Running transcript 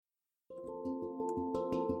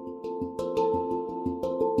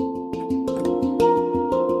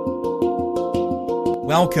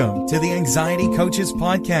Welcome to the Anxiety Coaches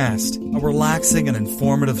Podcast, a relaxing and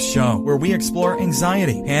informative show where we explore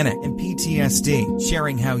anxiety, panic, and PTSD,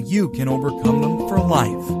 sharing how you can overcome them for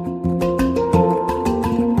life.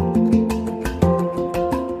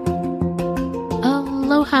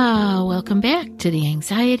 Aloha! Welcome back to the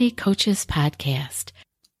Anxiety Coaches Podcast.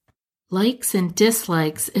 Likes and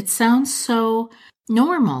dislikes, it sounds so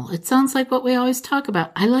normal. It sounds like what we always talk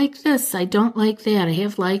about. I like this, I don't like that. I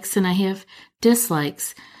have likes and I have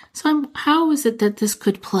dislikes. So how is it that this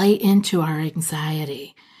could play into our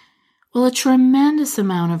anxiety? Well, a tremendous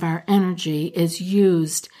amount of our energy is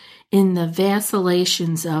used in the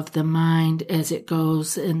vacillations of the mind as it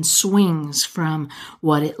goes and swings from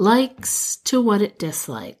what it likes to what it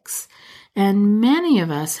dislikes. And many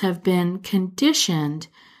of us have been conditioned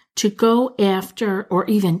to go after or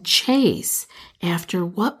even chase after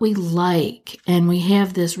what we like. And we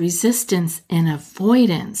have this resistance and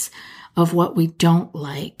avoidance of what we don't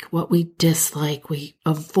like, what we dislike. We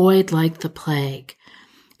avoid like the plague.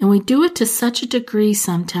 And we do it to such a degree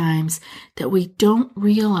sometimes that we don't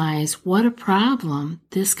realize what a problem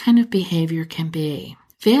this kind of behavior can be.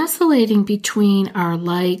 Vacillating between our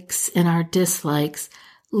likes and our dislikes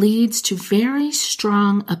leads to very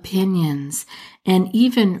strong opinions and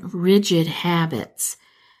even rigid habits.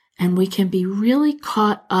 And we can be really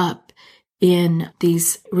caught up in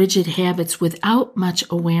these rigid habits without much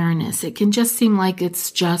awareness. It can just seem like it's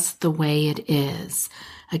just the way it is.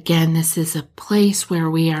 Again, this is a place where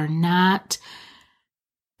we are not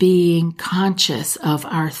being conscious of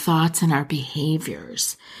our thoughts and our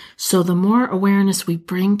behaviors. So the more awareness we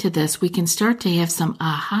bring to this, we can start to have some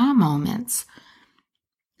aha moments.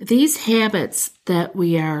 These habits that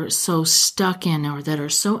we are so stuck in or that are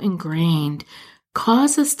so ingrained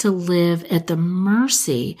cause us to live at the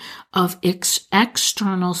mercy of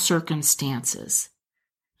external circumstances.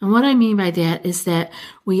 And what I mean by that is that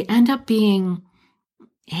we end up being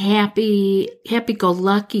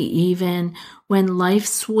happy-go-lucky even when life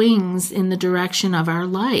swings in the direction of our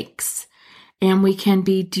likes. And we can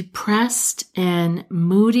be depressed and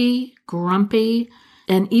moody, grumpy,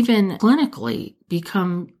 and even clinically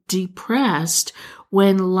become depressed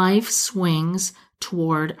when life swings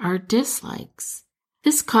toward our dislikes.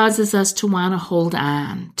 This causes us to want to hold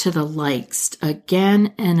on to the likes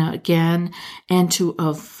again and again and to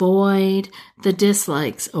avoid the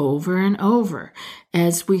dislikes over and over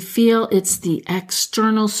as we feel it's the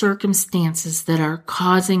external circumstances that are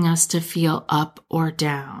causing us to feel up or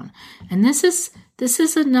down. And this is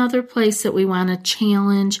another place that we want to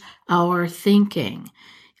challenge our thinking.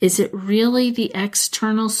 Is it really the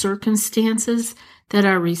external circumstances that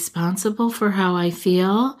are responsible for how I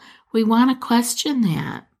feel? We want to question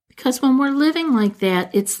that. Because when we're living like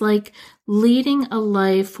that, it's like leading a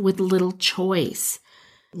life with little choice,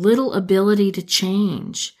 little ability to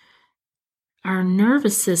change. Our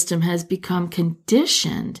nervous system has become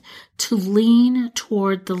conditioned to lean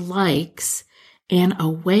toward the likes and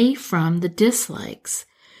away from the dislikes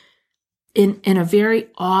in a very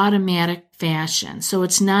automatic fashion. So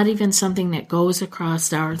it's not even something that goes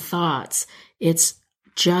across our thoughts. It's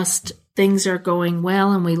just things are going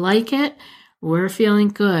well and we like it. We're feeling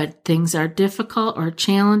good. Things are difficult or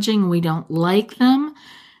challenging. We don't like them.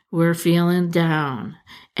 We're feeling down.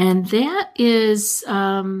 And that is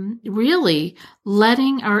really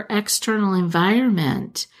letting our external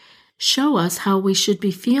environment show us how we should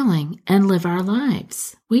be feeling and live our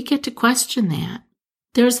lives. We get to question that.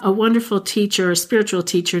 There's a wonderful teacher, a spiritual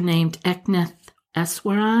teacher named Eknath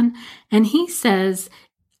Easwaran, and he says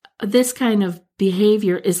this kind of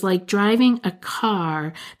behavior is like driving a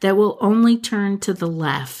car that will only turn to the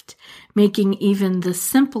left, making even the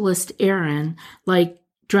simplest errand, like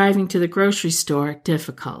driving to the grocery store,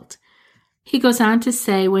 difficult. He goes on to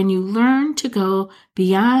say, when you learn to go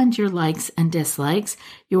beyond your likes and dislikes,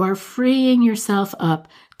 you are freeing yourself up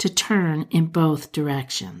to turn in both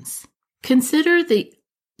directions. Consider the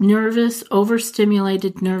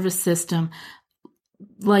overstimulated nervous system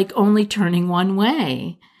like only turning one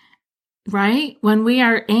way, right? When we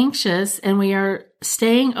are anxious and we are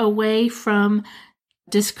staying away from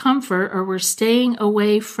discomfort or we're staying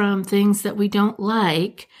away from things that we don't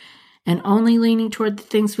like and only leaning toward the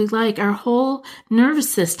things we like, our whole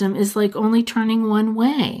nervous system is like only turning one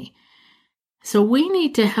way. So we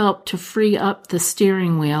need to help to free up the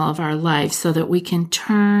steering wheel of our life so that we can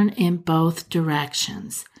turn in both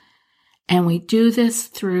directions. And we do this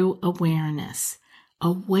through awareness.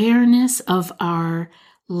 Awareness of our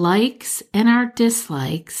likes and our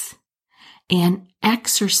dislikes and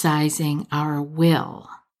exercising our will.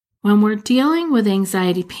 When we're dealing with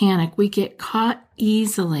anxiety panic, we get caught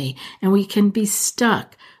easily and we can be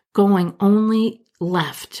stuck going only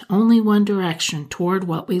left, only one direction toward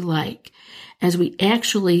what we like, as we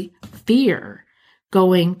actually fear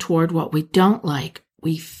going toward what we don't like.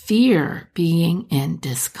 We fear being in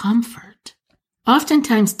discomfort.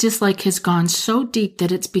 Oftentimes, dislike has gone so deep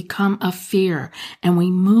that it's become a fear, and we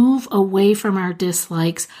move away from our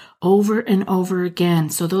dislikes over and over again.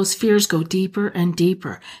 So those fears go deeper and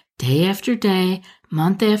deeper, day after day,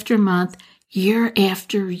 month after month, year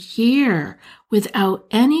after year, without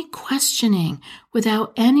any questioning,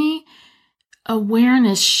 without any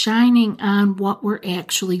awareness shining on what we're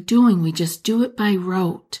actually doing. We just do it by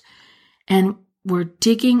rote. And we're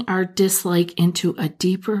digging our dislike into a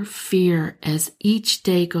deeper fear as each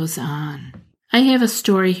day goes on. I have a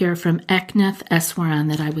story here from Eknath Easwaran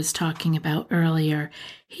that I was talking about earlier.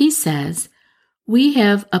 He says, "We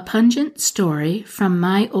have a pungent story from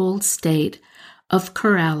my old state of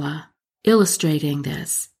Kerala illustrating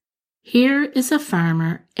this. Here is a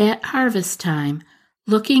farmer at harvest time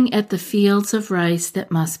looking at the fields of rice that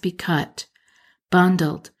must be cut,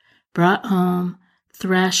 bundled, brought home,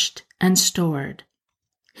 threshed, and stored.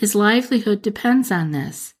 His livelihood depends on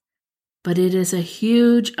this, but it is a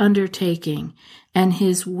huge undertaking, and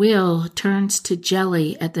his will turns to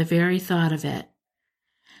jelly at the very thought of it.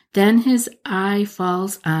 Then his eye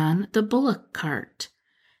falls on the bullock cart,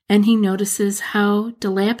 and he notices how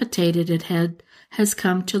dilapidated it has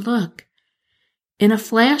come to look. In a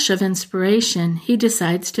flash of inspiration, he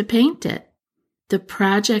decides to paint it. The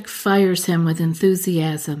project fires him with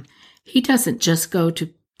enthusiasm. He doesn't just go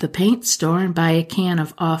to the paint store and buy a can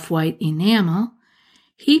of off-white enamel.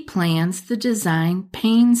 He plans the design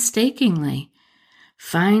painstakingly,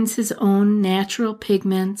 finds his own natural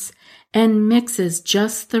pigments, and mixes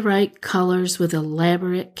just the right colors with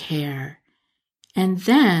elaborate care. And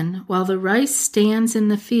then, while the rice stands in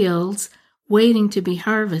the fields waiting to be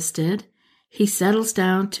harvested, he settles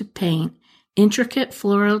down to paint intricate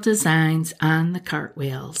floral designs on the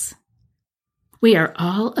cartwheels. We are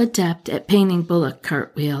all adept at painting bullock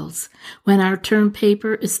cartwheels. When our term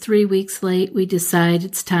paper is 3 weeks late, we decide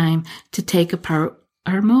it's time to take apart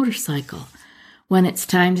our motorcycle. When it's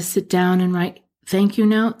time to sit down and write thank you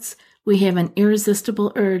notes, we have an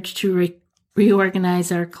irresistible urge to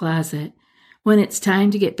reorganize our closet. When it's time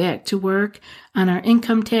to get back to work on our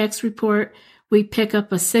income tax report, we pick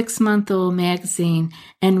up a 6-month-old magazine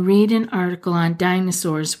and read an article on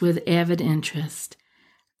dinosaurs with avid interest.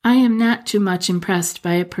 I am not too much impressed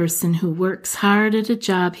by a person who works hard at a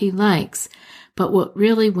job he likes, but what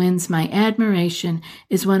really wins my admiration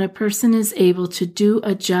is when a person is able to do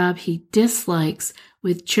a job he dislikes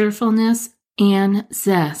with cheerfulness and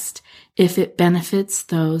zest if it benefits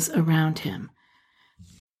those around him."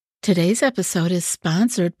 Today's episode is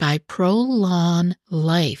sponsored by Prolon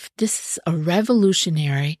Life. This is a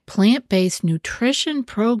revolutionary plant-based nutrition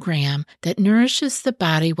program that nourishes the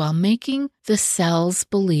body while making the cells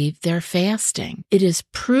believe they're fasting. It is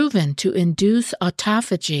proven to induce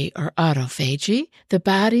autophagy or autophagy, the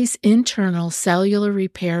body's internal cellular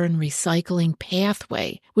repair and recycling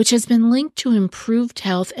pathway, which has been linked to improved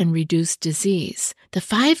health and reduced disease. The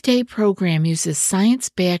 5-day program uses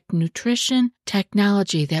science-backed nutrition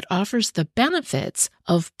technology that offers the benefits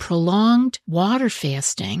of prolonged water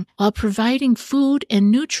fasting while providing food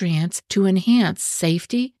and nutrients to enhance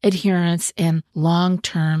safety, adherence, and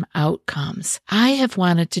long-term outcomes. I have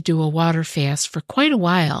wanted to do a water fast for quite a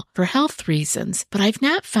while for health reasons, but I've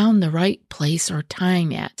not found the right place or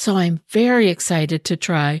time yet. So I'm very excited to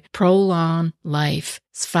try Prolon Life's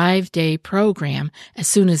 5-day program as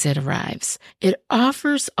soon as it arrives. It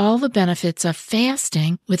offers all the benefits of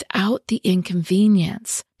fasting without the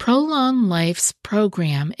inconvenience. Prolon Life's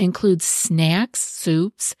program includes snacks,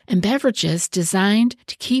 soups, and beverages designed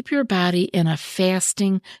to keep your body in a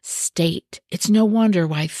fasting state. It's no wonder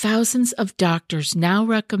why thousands of doctors now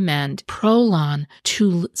recommend Prolon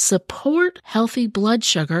to support healthy blood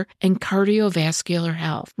sugar and cardiovascular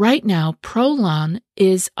health. Right now, Prolon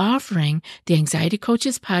is offering the Anxiety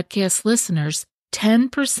Coaches podcast listeners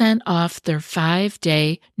 10% off their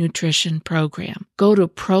 5-day nutrition program. Go to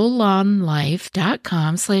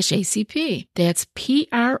prolonlife.com/ACP. That's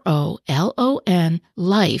PROLON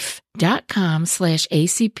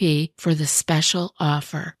life.com/ACP for the special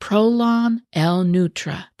offer. Prolon L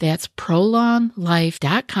Nutra. That's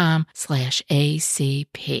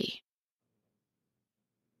prolonlife.com/ACP.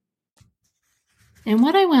 And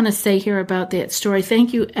what I want to say here about that story,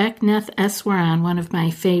 thank you, Eknath Easwaran, one of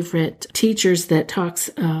my favorite teachers that talks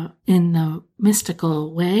in the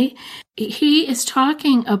mystical way. He is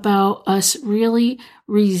talking about us really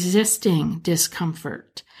resisting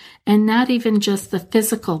discomfort, and not even just the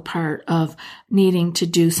physical part of needing to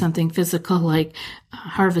do something physical like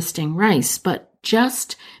harvesting rice, but but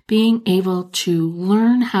just being able to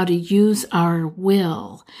learn how to use our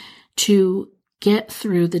will to get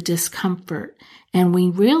through the discomfort. And we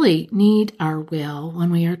really need our will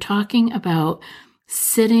when we are talking about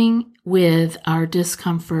sitting with our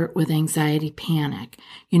discomfort with anxiety, panic.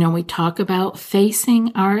 We talk about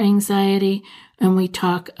facing our anxiety and we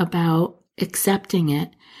talk about accepting it.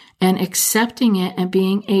 And accepting it and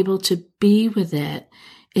being able to be with it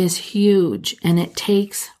is huge. And it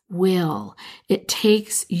takes will. It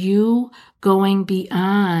takes you going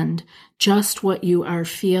beyond just what you are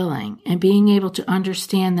feeling and being able to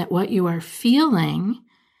understand that what you are feeling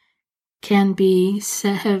can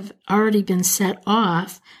have already been set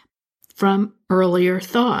off from earlier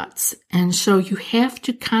thoughts. And so you have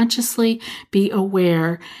to consciously be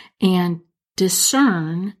aware and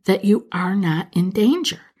discern that you are not in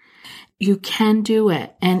danger. You can do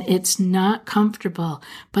it, and it's not comfortable,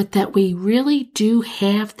 but that we really do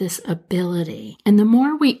have this ability. And the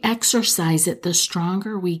more we exercise it, the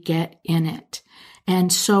stronger we get in it.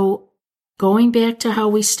 And so going back to how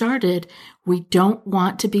we started, we don't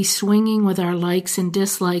want to be swinging with our likes and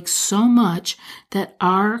dislikes so much that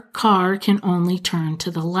our car can only turn to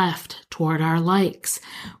the left toward our likes.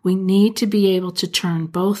 We need to be able to turn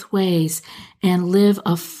both ways and live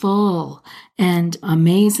a full and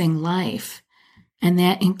amazing life. And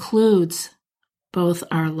that includes both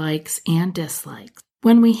our likes and dislikes.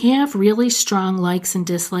 When we have really strong likes and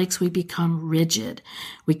dislikes, we become rigid.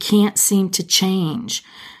 We can't seem to change.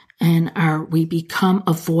 And we become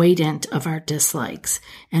avoidant of our dislikes.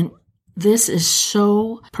 And this is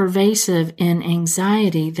so pervasive in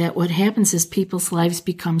anxiety that what happens is people's lives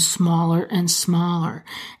become smaller and smaller.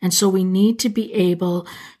 And so we need to be able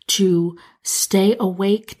to stay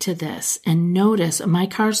awake to this and notice, my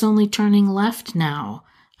car's only turning left now.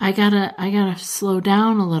 I gotta slow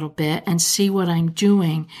down a little bit and see what I'm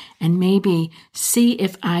doing and maybe see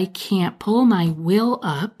if I can't pull my will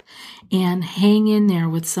up and hang in there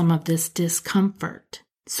with some of this discomfort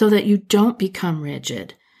so that you don't become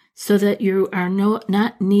rigid, so that you are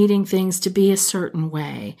not needing things to be a certain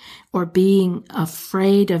way or being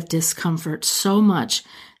afraid of discomfort so much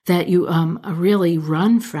that you really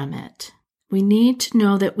run from it. We need to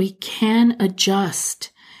know that we can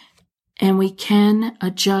adjust, and we can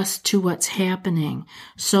adjust to what's happening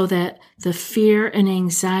so that the fear and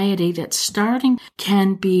anxiety that's starting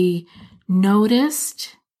can be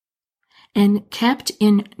noticed and kept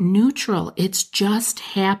in neutral. It's just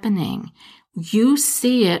happening. You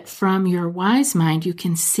see it from your wise mind. You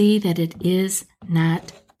can see that it is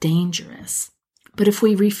not dangerous. But if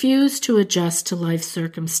we refuse to adjust to life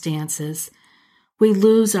circumstances, we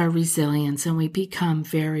lose our resilience and we become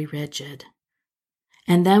very rigid.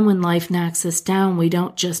 And then when life knocks us down, we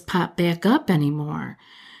don't just pop back up anymore.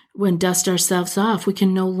 When dust ourselves off, we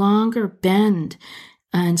can no longer bend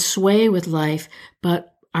and sway with life, but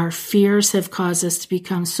our fears have caused us to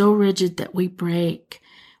become so rigid that we break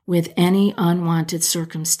with any unwanted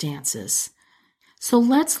circumstances. So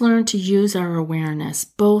let's learn to use our awareness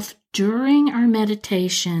both during our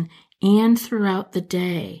meditation and throughout the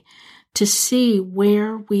day to see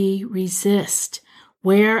where we resist,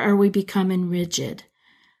 where are we becoming rigid.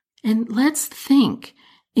 And let's think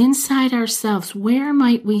inside ourselves, where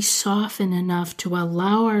might we soften enough to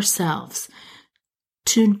allow ourselves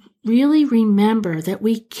to really remember that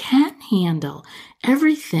we can handle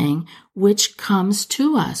everything which comes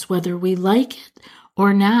to us, whether we like it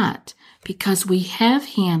or not, because we have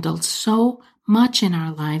handled so much in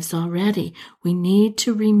our lives already. We need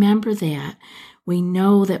to remember that. We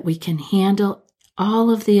know that we can handle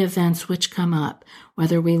all of the events which come up,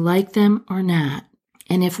 whether we like them or not.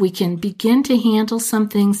 And if we can begin to handle some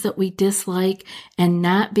things that we dislike and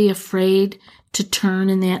not be afraid to turn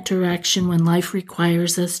in that direction when life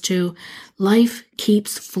requires us to, life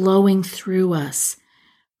keeps flowing through us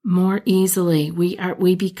more easily.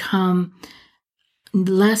 We become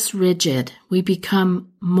less rigid. We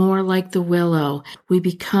become more like the willow. We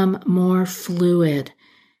become more fluid.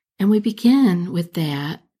 And we begin with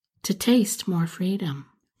that to taste more freedom.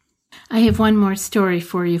 I have one more story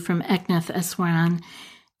for you from Eknath Easwaran.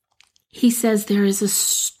 He says there is a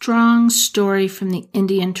strong story from the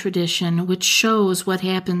Indian tradition which shows what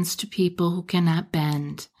happens to people who cannot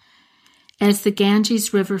bend. As the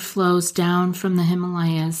Ganges River flows down from the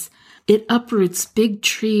Himalayas, it uproots big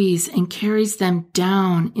trees and carries them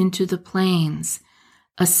down into the plains.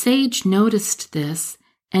 A sage noticed this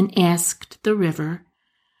and asked the river,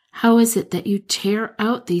 "How is it that you tear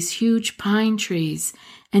out these huge pine trees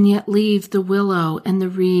and yet leave the willow and the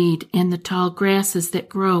reed and the tall grasses that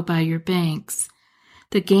grow by your banks?"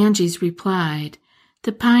 The Ganges replied,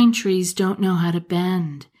 "The pine trees don't know how to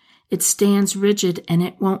bend. It stands rigid and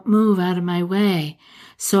it won't move out of my way.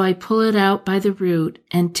 So I pull it out by the root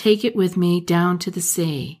and take it with me down to the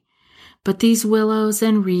sea. But these willows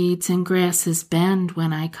and reeds and grasses bend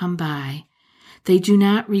when I come by. They do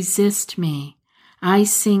not resist me. I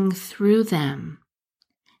sing through them,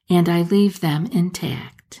 and I leave them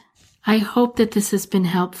intact. I hope that this has been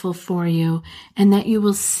helpful for you and that you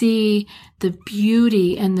will see the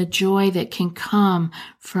beauty and the joy that can come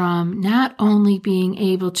from not only being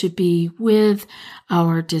able to be with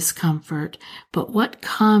our discomfort, but what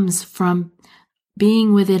comes from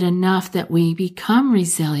being with it enough that we become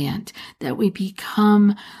resilient, that we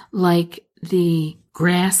become like the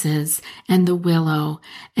grasses and the willow,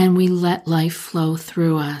 and we let life flow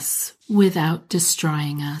through us without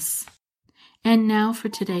destroying us. And now for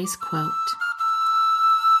today's quote.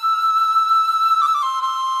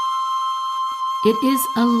 It is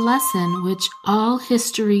a lesson which all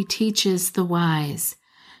history teaches the wise,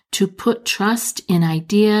 to put trust in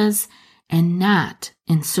ideas and not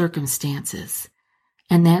in circumstances.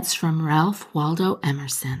 And that's from Ralph Waldo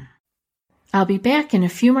Emerson. I'll be back in a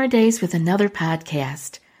few more days with another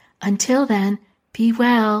podcast. Until then, be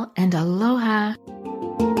well and aloha.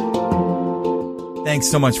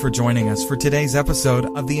 Thanks so much for joining us for today's episode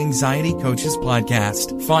of the Anxiety Coaches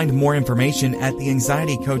Podcast. Find more information at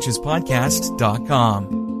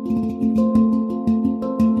theanxietycoachespodcast.com.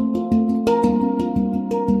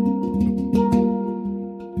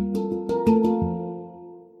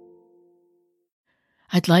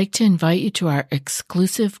 I'd like to invite you to our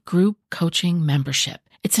exclusive group coaching membership.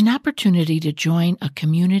 It's an opportunity to join a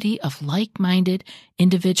community of like-minded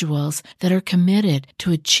individuals that are committed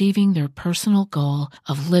to achieving their personal goal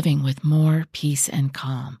of living with more peace and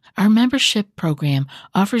calm. Our membership program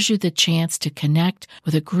offers you the chance to connect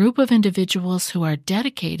with a group of individuals who are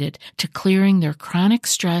dedicated to clearing their chronic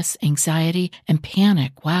stress, anxiety, and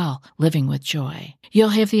panic while living with joy. You'll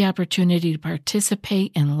have the opportunity to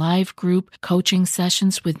participate in live group coaching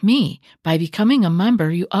sessions with me. By becoming a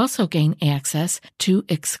member, you also gain access to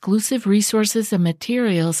exclusive resources and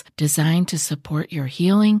materials designed to support your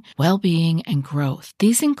healing, well-being, and growth.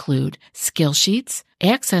 These include skill sheets,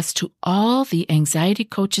 access to all the Anxiety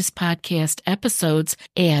Coaches Podcast episodes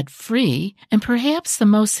ad-free, and perhaps the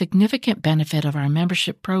most significant benefit of our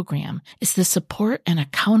membership program is the support and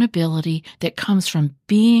accountability that comes from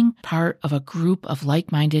being part of a group of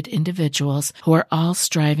like-minded individuals who are all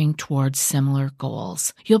striving towards similar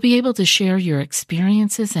goals. You'll be able to share your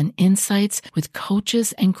experiences and insights with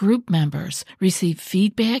coaches and group members, receive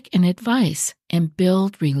feedback and advice, and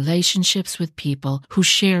build relationships with people who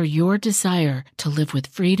share your desire to live with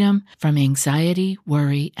freedom from anxiety,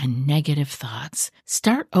 worry, and negative thoughts.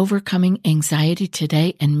 Start overcoming anxiety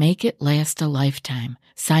today and make it last a lifetime.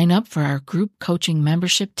 Sign up for our group coaching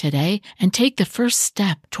membership today and take the first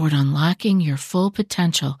step toward unlocking your full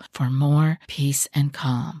potential for more peace and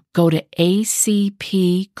calm. Go to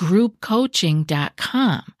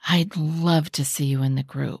acpgroupcoaching.com. I'd love to see you in the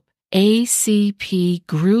group.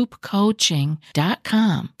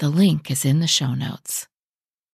 acpgroupcoaching.com. The link is in the show notes.